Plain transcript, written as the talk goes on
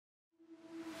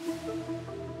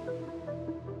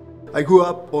I grew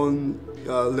up on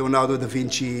Leonardo da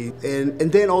Vinci and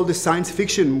then all the science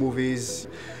fiction movies.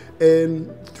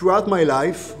 And throughout my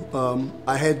life,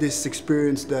 I had this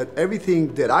experience that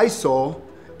everything that I saw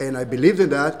and I believed in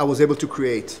that, I was able to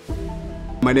create.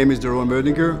 My name is Doron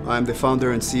Merdinger. I'm the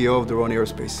founder and CEO of Doroni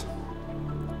Aerospace.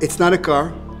 It's not a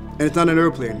car and it's not an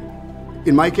airplane.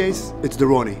 In my case, it's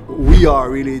Doroni. We are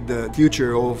really the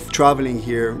future of traveling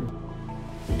here.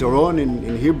 Doron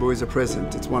in Hebrew is a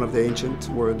present. It's one of the ancient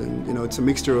words, and it's a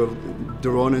mixture of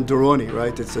Doron and Doroni,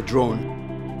 right? It's a drone.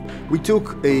 We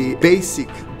took a basic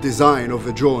design of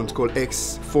a drone. It's called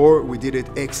X4. We did it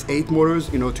X8 motors,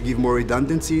 to give more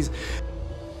redundancies.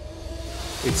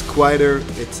 It's quieter,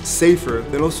 it's safer,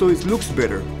 and also it looks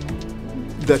better.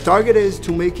 The target is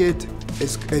to make it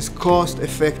as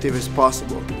cost-effective as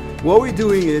possible. What we're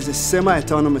doing is a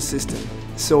semi-autonomous system.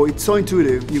 So it's so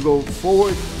intuitive. You go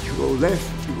forward, you go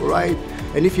left, you go right,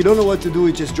 and if you don't know what to do,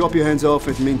 you just drop your hands off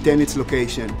and maintain its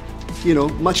location.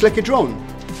 Much like a drone.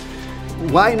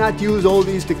 Why not use all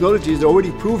these technologies that are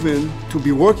already proven to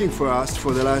be working for us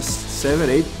for the last 7,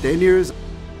 8, 10 years?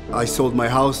 I sold my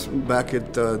house back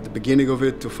at the beginning of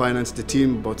it to finance the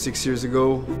team about 6 years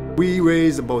ago. We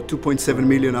raised about 2.7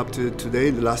 million up to today,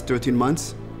 the last 13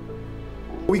 months.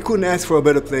 We couldn't ask for a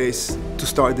better place to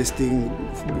start this thing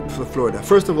for Florida.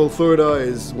 First of all, Florida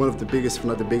is one of the biggest, if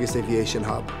not the biggest, aviation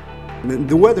hub. And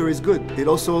the weather is good. It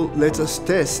also lets us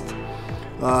test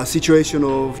a situation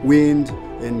of wind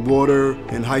and water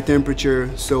and high temperature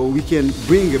so we can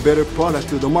bring a better product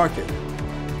to the market.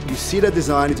 You see that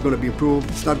design, it's going to be improved.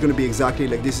 It's not going to be exactly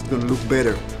like this, it's going to look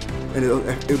better and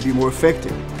it'll be more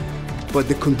effective. But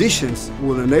the conditions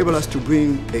will enable us to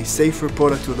bring a safer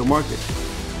product to the market.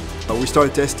 We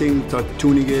started testing, started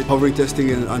tuning it, hovering testing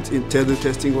and tether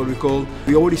testing, what we call.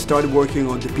 We already started working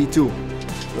on the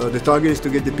P2. The target is to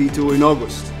get the P2 in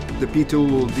August. The P2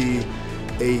 will be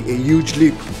a huge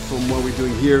leap from what we're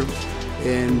doing here.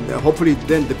 And hopefully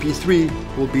then the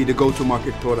P3 will be the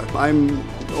go-to-market product. I'm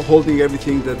holding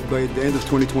everything that by the end of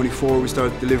 2024 we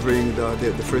start delivering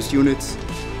the first units.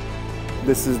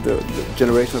 This is the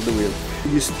generation of the wheel.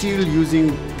 You're still using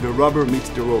the rubber meets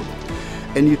the road.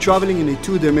 And you're traveling in a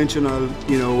two-dimensional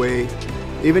way.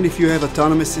 Even if you have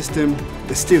autonomous system,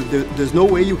 there's no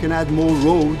way you can add more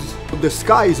roads. The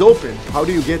sky is open. How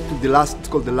do you get to the last, it's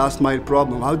called the last mile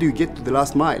problem. How do you get to the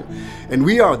last mile? And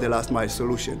we are the last mile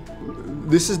solution.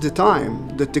 This is the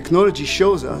time that technology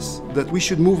shows us that we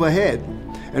should move ahead,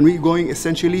 and we're going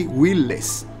essentially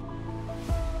wheelless.